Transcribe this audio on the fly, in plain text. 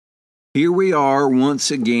Here we are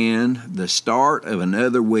once again, the start of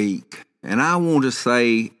another week, and I want to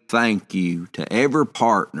say thank you to every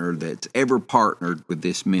partner that's ever partnered with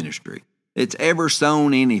this ministry, that's ever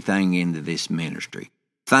sown anything into this ministry.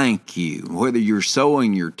 Thank you. Whether you're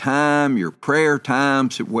sowing your time, your prayer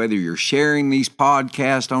times, whether you're sharing these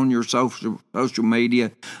podcasts on your social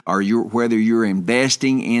media, or whether you're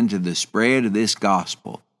investing into the spread of this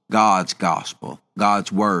gospel,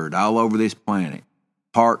 God's word all over this planet.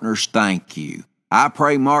 Partners, thank you. I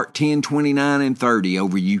pray Mark 10, 29, and 30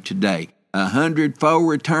 over you today. 100-fold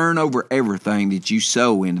return over everything that you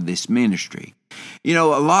sow into this ministry. You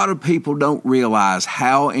know, a lot of people don't realize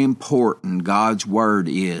how important God's word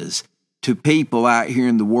is to people out here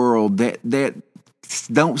in the world that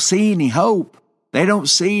don't see any hope. They don't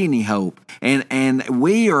see any hope. And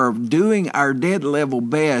we are doing our dead level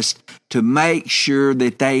best to make sure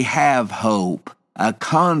that they have hope. A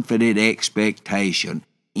confident expectation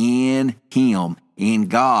in Him, in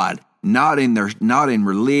God, not in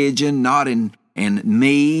religion, not in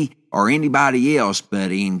me or anybody else,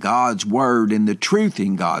 but in God's Word and the truth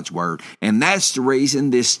in God's Word. And that's the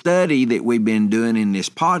reason this study that we've been doing in this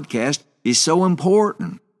podcast is so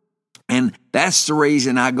important. And that's the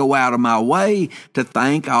reason I go out of my way to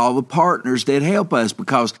thank all the partners that help us,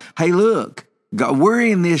 because, hey, look, we're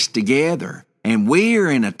in this together. And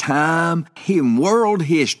we're in a time in world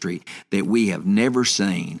history that we have never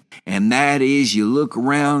seen. And that is, you look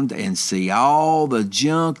around and see all the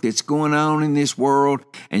junk that's going on in this world,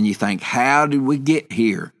 and you think, how did we get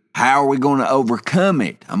here? How are we going to overcome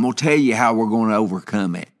it? I'm going to tell you how we're going to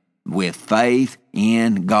overcome it. With faith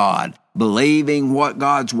in God. Believing what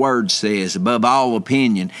God's Word says above all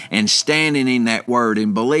opinion, and standing in that Word,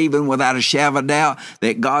 and believing without a shadow of doubt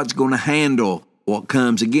that God's going to handle what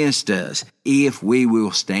comes against us, if we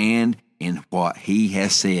will stand in what He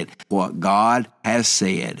has said, what God has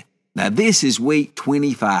said. Now, this is week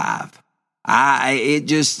 25.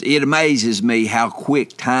 It amazes me how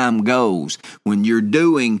quick time goes when you're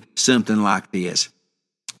doing something like this.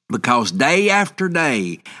 Because day after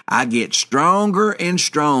day, I get stronger and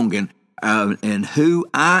stronger in who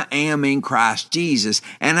I am in Christ Jesus.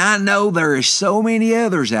 And I know there are so many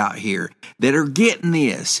others out here that are getting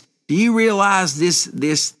this. Do you realize this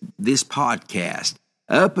podcast,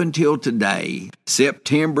 up until today,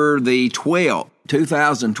 September the 12th,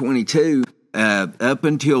 2022, up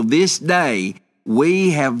until this day,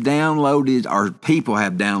 we have downloaded, or people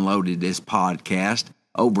have downloaded this podcast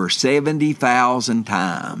over 70,000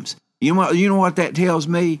 times. You know what that tells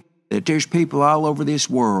me? That there's people all over this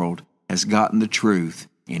world has gotten the truth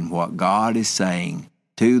in what God is saying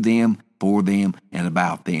to them, for them, and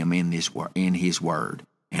about them in His Word.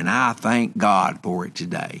 And I thank God for it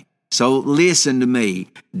today. So listen to me.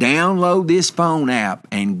 Download this phone app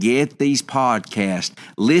and get these podcasts.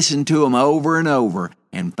 Listen to them over and over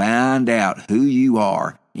and find out who you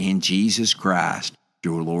are in Jesus Christ,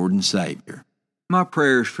 your Lord and Savior. My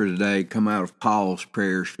prayers for today come out of Paul's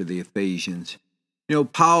prayers for the Ephesians. You know,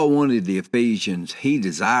 Paul wanted the Ephesians, he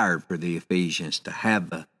desired for the Ephesians to have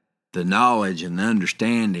the knowledge and the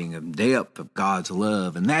understanding of depth of God's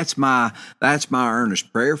love. And that's my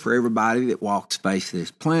earnest prayer for everybody that walks the face of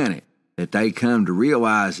this planet, that they come to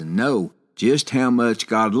realize and know just how much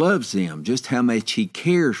God loves them, just how much He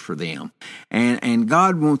cares for them. And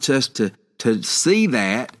God wants us to see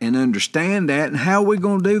that and understand that. And how are we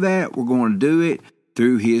going to do that? We're going to do it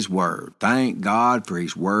through His Word. Thank God for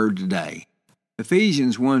His Word today.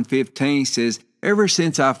 Ephesians 1:15 says, "Ever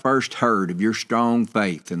since I first heard of your strong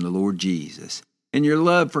faith in the Lord Jesus and your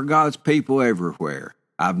love for God's people everywhere,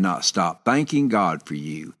 I've not stopped thanking God for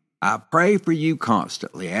you. I pray for you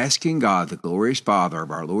constantly, asking God, the glorious Father of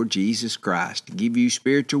our Lord Jesus Christ, to give you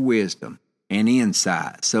spiritual wisdom and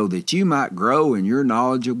insight so that you might grow in your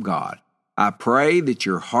knowledge of God. I pray that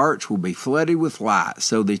your hearts will be flooded with light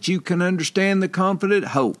so that you can understand the confident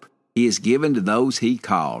hope He has given to those He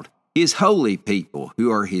called, His holy people who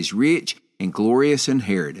are His rich and glorious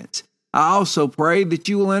inheritance. I also pray that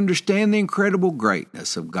you will understand the incredible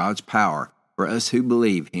greatness of God's power for us who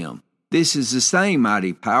believe Him. This is the same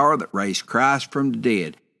mighty power that raised Christ from the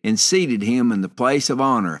dead and seated Him in the place of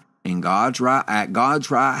honor at God's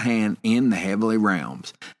right hand in the heavenly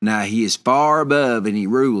realms. Now He is far above any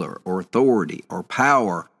ruler or authority or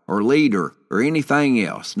power or leader or anything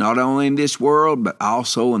else, not only in this world but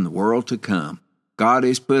also in the world to come. God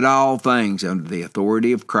has put all things under the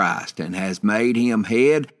authority of Christ and has made Him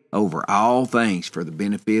head over all things for the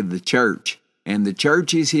benefit of the church. And the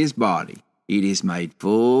church is His body. It is made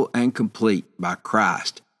full and complete by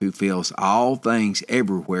Christ, who fills all things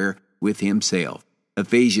everywhere with Himself.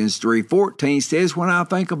 Ephesians 3:14 says, "When I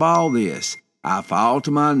think of all this, I fall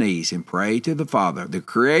to my knees and pray to the Father, the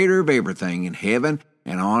creator of everything in heaven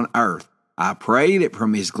and on earth. I pray that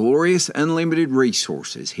from his glorious, unlimited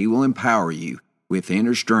resources, he will empower you with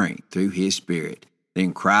inner strength through his Spirit.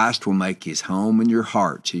 Then Christ will make his home in your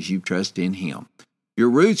hearts as you trust in him. Your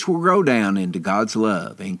roots will grow down into God's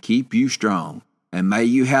love and keep you strong. And may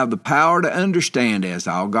you have the power to understand, as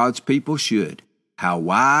all God's people should, how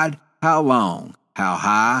wide, how long, how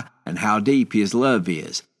high, and how deep his love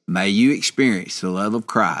is. May you experience the love of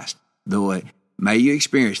Christ, though it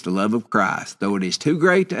is too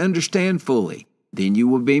great to understand fully. Then you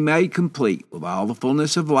will be made complete with all the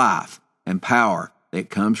fullness of life and power that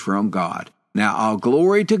comes from God. Now all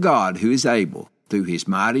glory to God, who is able, through his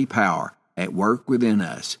mighty power at work within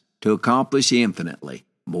us, to accomplish infinitely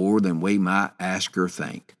more than we might ask or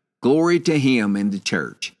think. Glory to him in the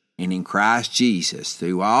church and in Christ Jesus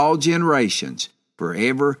through all generations,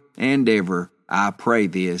 forever and ever. I pray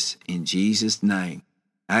this in Jesus' name.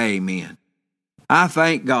 Amen. I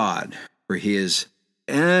thank God for his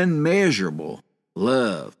unmeasurable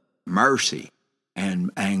love, mercy,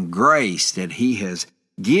 and grace that he has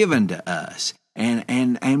given to us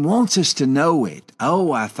and wants us to know it.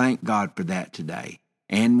 Oh, I thank God for that today.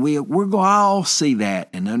 And we're going to all see that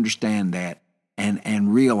and understand that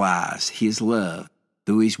and realize his love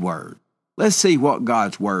through his word. Let's see what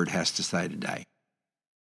God's word has to say today.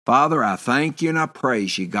 Father, I thank you and I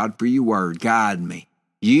praise you, God, for your word. Guide me.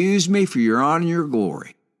 Use me for your honor and your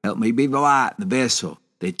glory. Help me be the light, the vessel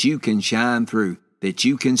that you can shine through, that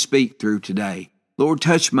you can speak through today. Lord,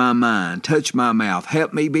 touch my mind, touch my mouth.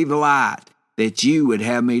 Help me be the light that you would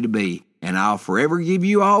have me to be. And I'll forever give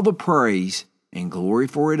you all the praise and glory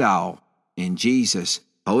for it all. In Jesus'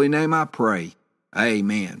 holy name I pray.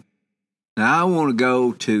 Amen. Now I want to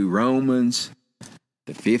go to Romans,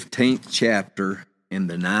 the 15th chapter, in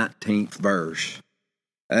the 19th verse.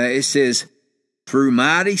 It says, through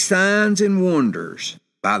mighty signs and wonders,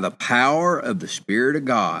 by the power of the Spirit of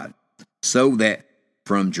God, so that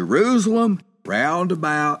from Jerusalem round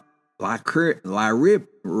about Illyricum,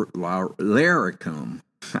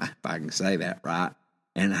 if I can say that right,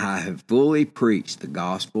 and I have fully preached the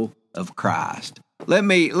gospel of Christ. Let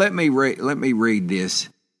me read this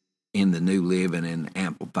in the New Living and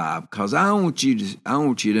Amplified, because I want you to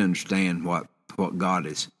understand what God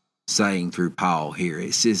is saying through Paul here.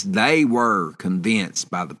 It says, they were convinced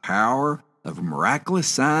by the power of miraculous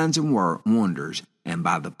signs and wonders and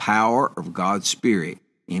by the power of God's Spirit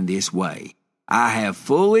in this way. I have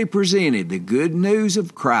fully presented the good news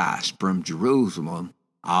of Christ from Jerusalem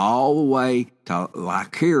all the way to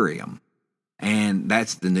Illyricum. And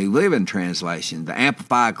that's the New Living Translation. The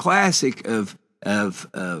Amplified Classic of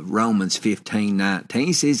Romans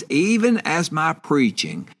 15:19 says, even as my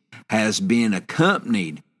preaching has been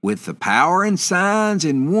accompanied with the power and signs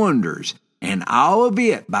and wonders, and all of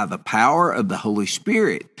it by the power of the Holy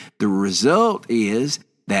Spirit, the result is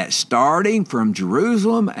that starting from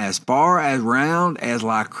Jerusalem as far as round as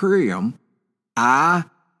Illyricum, I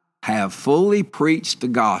have fully preached the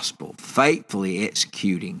gospel, faithfully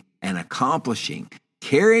executing and accomplishing,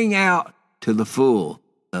 carrying out to the full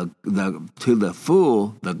the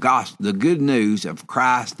good news of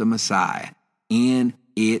Christ the Messiah in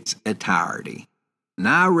its entirety.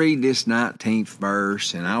 Now I read this 19th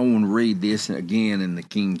verse, and I want to read this again in the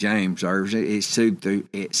King James Version. It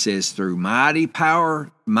says, through mighty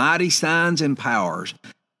signs and powers,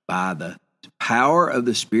 by the power of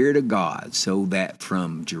the Spirit of God, so that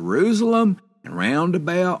from Jerusalem and round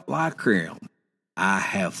about Illyricum, I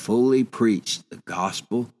have fully preached the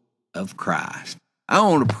gospel of Christ. I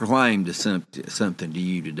want to proclaim something to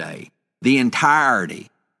you today. The entirety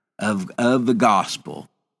of the gospel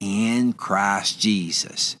in Christ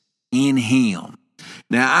Jesus, in him.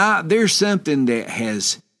 Now, there's something that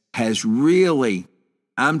has really,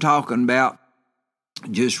 I'm talking about,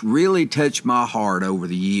 just really touched my heart over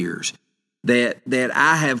the years, that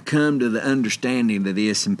I have come to the understanding of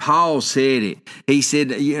this. And Paul said it. He said,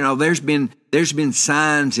 there's been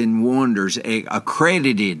signs and wonders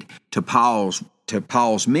accredited to Paul's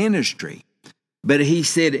ministry. But he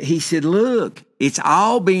said, look, it's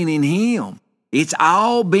all been in him. It's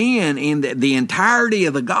all been in the entirety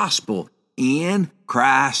of the gospel in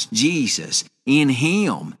Christ Jesus, in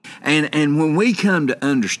him. And when we come to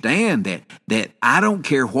understand that I don't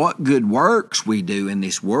care what good works we do in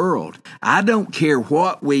this world, I don't care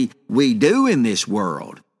what we do in this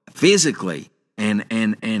world, physically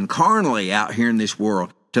and carnally out here in this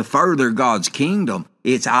world, to further God's kingdom,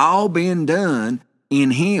 it's all been done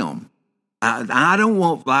in him. I don't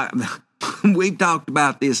want, we've talked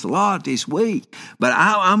about this a lot this week, but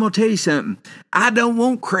I'm going to tell you something. I don't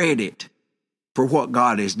want credit. for what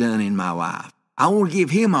God has done in my life. I want to give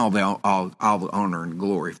him all the honor and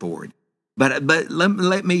glory for it. But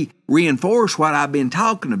let me reinforce what I've been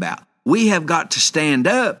talking about. We have got to stand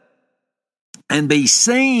up and be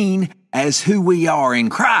seen as who we are in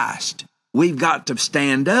Christ. We've got to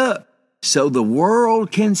stand up so the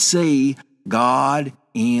world can see God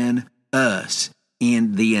in us,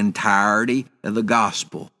 in the entirety of the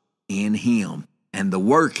gospel, in him, and the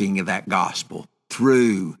working of that gospel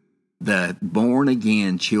through the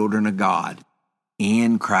born-again children of God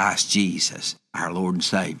in Christ Jesus, our Lord and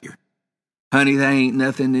Savior. Honey, there ain't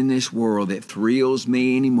nothing in this world that thrills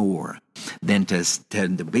me anymore than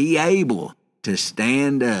to be able to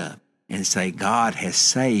stand up and say, God has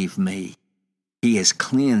saved me. He has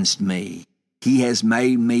cleansed me. He has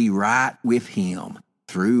made me right with him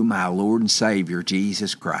through my Lord and Savior,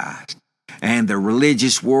 Jesus Christ. And the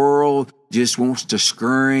religious world just wants to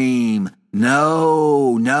scream,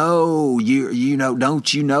 no, you know,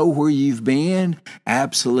 don't you know where you've been?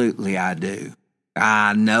 Absolutely, I do.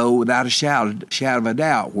 I know without a shadow of a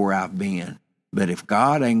doubt where I've been. But if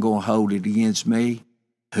God ain't going to hold it against me,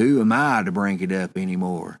 who am I to bring it up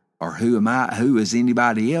anymore? Or who is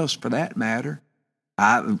anybody else for that matter?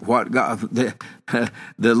 The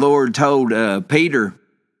Lord told Peter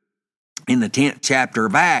in the 10th chapter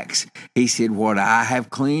of Acts, he said, what I have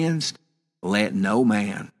cleansed, let no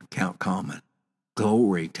man count common.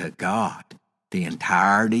 Glory to God. The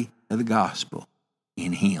entirety of the gospel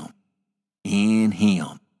in him. In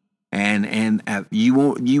him. And you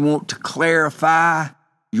want to clarify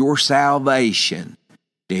your salvation.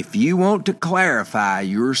 If you want to clarify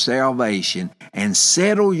your salvation and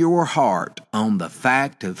settle your heart on the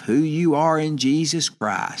fact of who you are in Jesus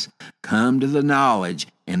Christ, come to the knowledge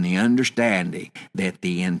and the understanding that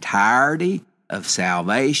the entirety of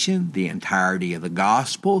salvation, the entirety of the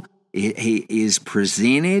gospel, it is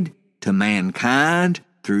presented to mankind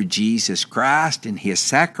through Jesus Christ and his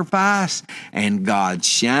sacrifice, and God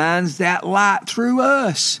shines that light through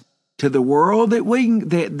us to the world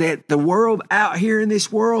that the world out here in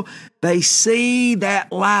this world, they see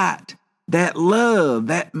that light, that love,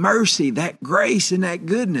 that mercy, that grace, and that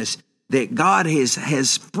goodness that God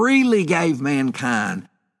has freely gave mankind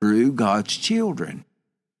through God's children.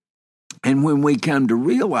 And when we come to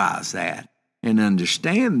realize that and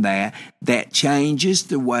understand that, that changes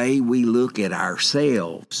the way we look at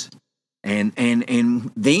ourselves. And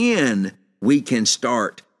then we can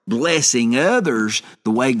start blessing others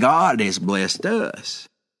the way God has blessed us.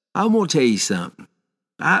 I'm going to tell you something.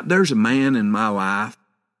 There's a man in my life.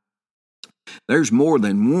 There's more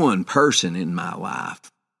than one person in my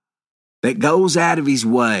life that goes out of his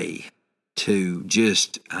way to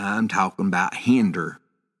just, I'm talking about, hinder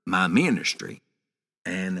my ministry.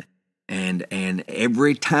 And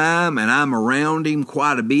every time, and I'm around him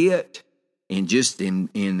quite a bit, and just in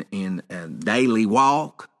a daily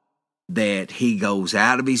walk, that he goes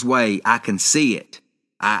out of his way. I can see it.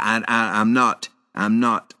 I'm not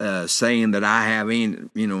saying that I have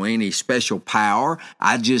any special power.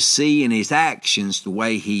 I just see in his actions the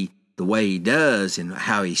way he does and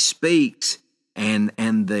how he speaks, and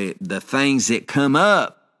the things that come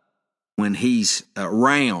up when he's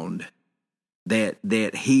around,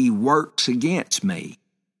 that he works against me.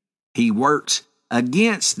 He works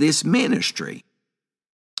against this ministry.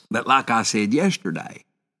 But like I said yesterday,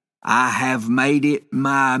 I have made it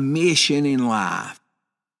my mission in life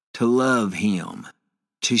to love him,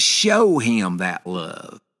 to show him that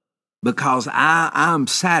love, because I'm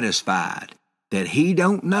satisfied that he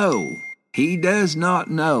does not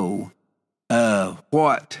know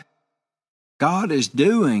what God is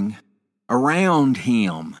doing around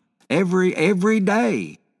him every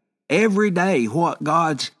day, what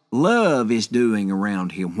God's love is doing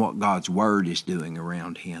around him, what God's word is doing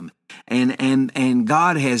around him. And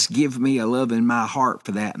God has given me a love in my heart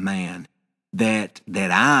for that man, that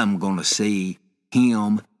I'm going to see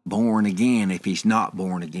him born again if he's not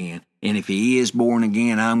born again. And if he is born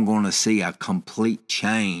again, I'm going to see a complete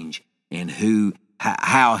change in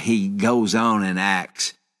how he goes on and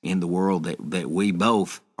acts in the world that we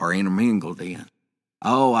both are intermingled in.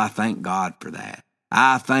 Oh, I thank God for that.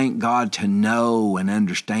 I thank God to know and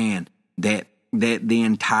understand that the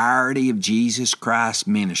entirety of Jesus Christ's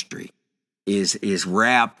ministry is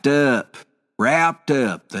wrapped up.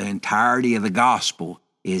 The entirety of the gospel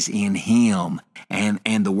is in him.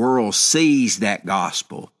 And the world sees that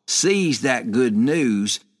gospel, sees that good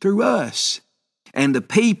news through us. And the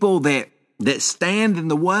people that stand in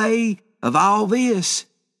the way of all this,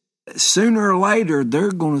 sooner or later,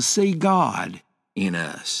 they're going to see God in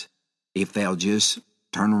us if they'll just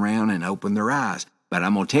turn around and open their eyes. But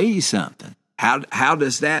I'm going to tell you something. How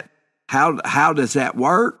does that How does that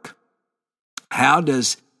work? How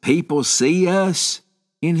does people see us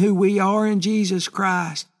in who we are in Jesus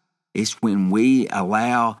Christ? It's when we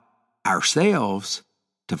allow ourselves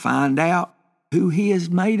to find out who He has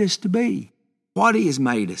made us to be, what He has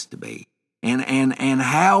made us to be, and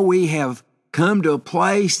how we have come to a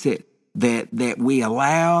place that we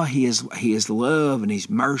allow His love and His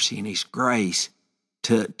mercy and His grace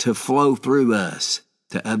to flow through us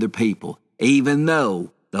to other people, even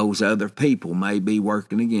though those other people may be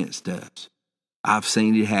working against us. I've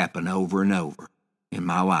seen it happen over and over in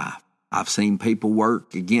my life. I've seen people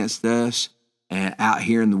work against us out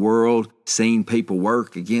here in the world, seen people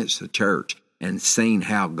work against the church, and seen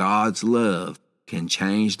how God's love can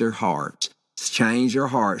change their hearts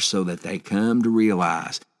so that they come to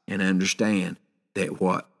realize and understand that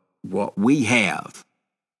what we have,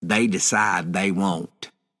 they decide they won't.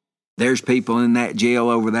 There's people in that jail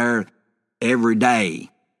over there every day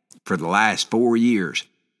for the last 4 years.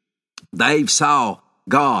 They've saw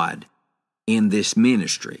God in this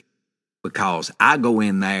ministry because I go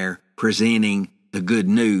in there presenting the good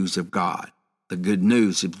news of God, the good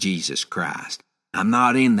news of Jesus Christ. I'm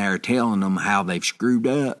not in there telling them how they've screwed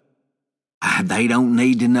up. They don't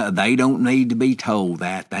need to know. They don't need to be told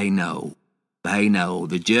that. They know. They know.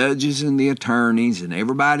 The judges and the attorneys and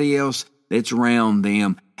everybody else that's around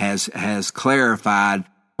them has clarified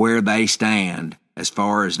where they stand as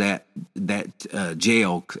far as that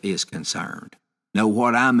jail is concerned. No,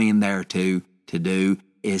 what I'm in there to do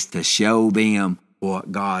is to show them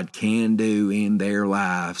what God can do in their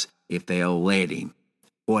lives if they'll let Him.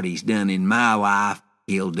 What He's done in my life,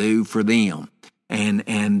 He'll do for them.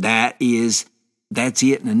 And that's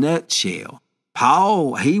it in a nutshell.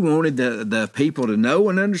 Paul, he wanted the people to know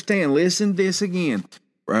and understand. Listen to this again.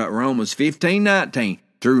 Romans 15:19.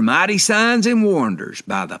 Through mighty signs and wonders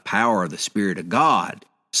by the power of the Spirit of God,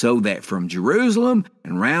 so that from Jerusalem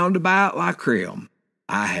and round about Lycaonia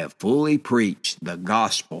I have fully preached the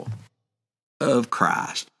gospel of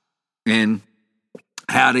Christ. And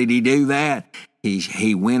how did he do that?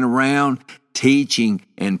 He went around teaching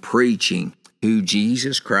and preaching who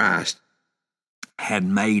Jesus Christ had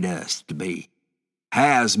made us to be,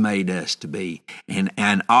 has made us to be,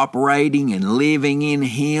 and operating and living in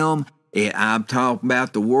Him. I'm talking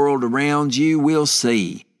about the world around you will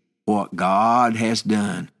see what God has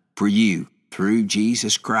done for you through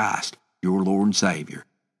Jesus Christ, your Lord and Savior.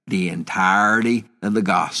 The entirety of the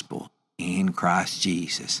gospel in Christ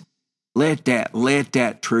Jesus. Let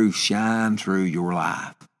that truth shine through your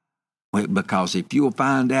life. Because if you'll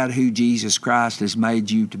find out who Jesus Christ has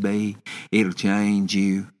made you to be, it'll change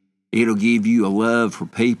you. It'll give you a love for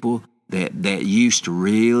people that used to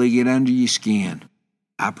really get under your skin.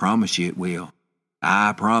 I promise you it will.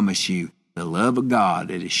 I promise you the love of God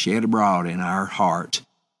that is shed abroad in our hearts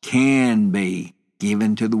can be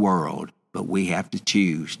given to the world, but we have to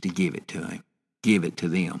choose to give it to Him. Give it to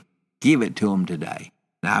them. Give it to them today.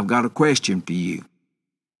 Now, I've got a question for you.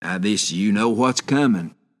 Now, you know what's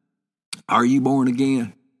coming. Are you born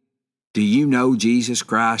again? Do you know Jesus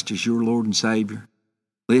Christ as your Lord and Savior?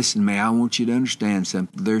 Listen to me, I want you to understand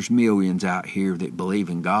something. There's millions out here that believe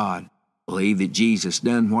in God, believe that Jesus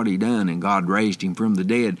done what He done and God raised Him from the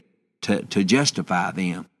dead to justify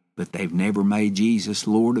them, but they've never made Jesus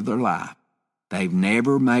Lord of their life. They've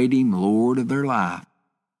never made Him Lord of their life.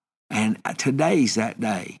 And today's that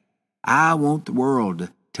day. I want the world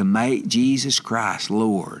to make Jesus Christ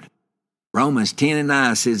Lord. Romans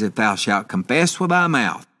 10:9 says, if thou shalt confess with thy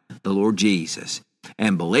mouth the Lord Jesus,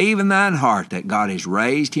 and believe in thine heart that God has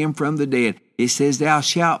raised Him from the dead, it says thou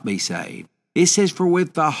shalt be saved. It says, for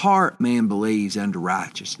with the heart man believes unto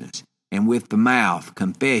righteousness, and with the mouth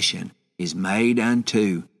confession is made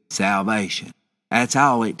unto salvation. That's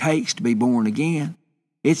all it takes to be born again.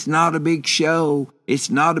 It's not a big show. It's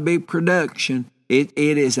not a big production. It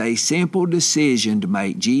is a simple decision to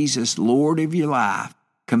make Jesus Lord of your life.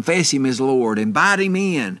 Confess Him as Lord, invite Him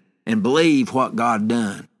in, and believe what God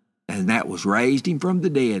done. And that was raised Him from the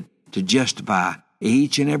dead to justify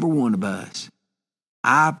each and every one of us.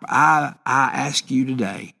 I ask you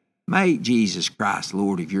today, make Jesus Christ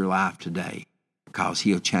Lord of your life today, because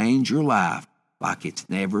He'll change your life like it's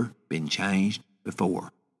never been changed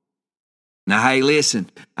before. Now, hey, listen,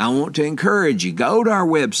 I want to encourage you. Go to our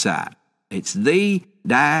website. It's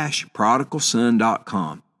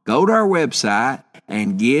the-prodigalson.com. Go to our website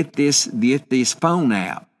and get this phone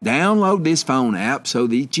app. Download this phone app so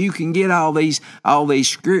that you can get all these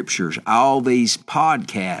scriptures, all these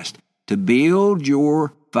podcasts to build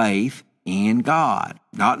your faith in God.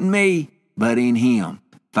 Not in me, but in Him.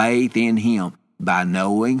 Faith in Him by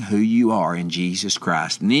knowing who you are in Jesus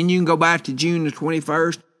Christ. And then you can go back to June the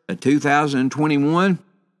 21st of 2021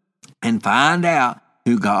 and find out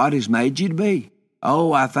who God has made you to be.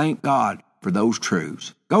 Oh, I thank God for those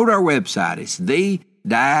truths. Go to our website. It's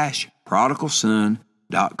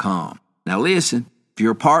the-prodigalson.com. Now listen, if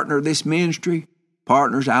you're a partner of this ministry,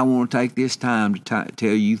 partners, I want to take this time to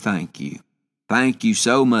tell you thank you. Thank you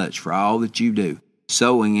so much for all that you do,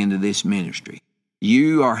 sowing into this ministry.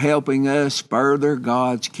 You are helping us further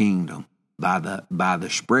God's kingdom by the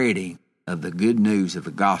spreading of the good news of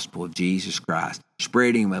the gospel of Jesus Christ,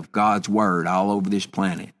 spreading of God's word all over this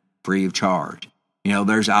planet, free of charge. You know,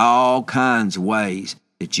 there's all kinds of ways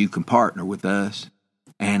that you can partner with us,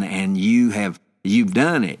 and you've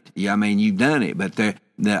done it. I mean, you've done it. But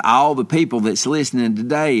all the people that's listening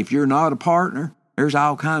today, if you're not a partner, there's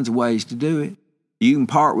all kinds of ways to do it. You can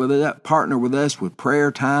partner with us with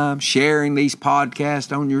prayer time, sharing these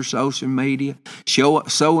podcasts on your social media,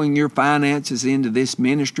 sowing your finances into this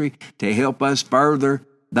ministry to help us further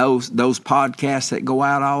those podcasts that go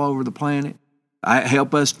out all over the planet.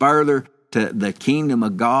 Help us further to the kingdom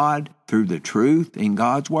of God through the truth in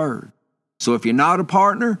God's word. So if you're not a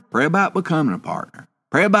partner, pray about becoming a partner.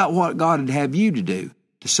 Pray about what God would have you to do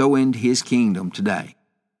to sow into his kingdom today.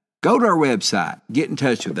 Go to our website. Get in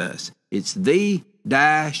touch with us. It's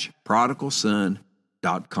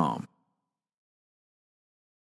the-prodigalson.com.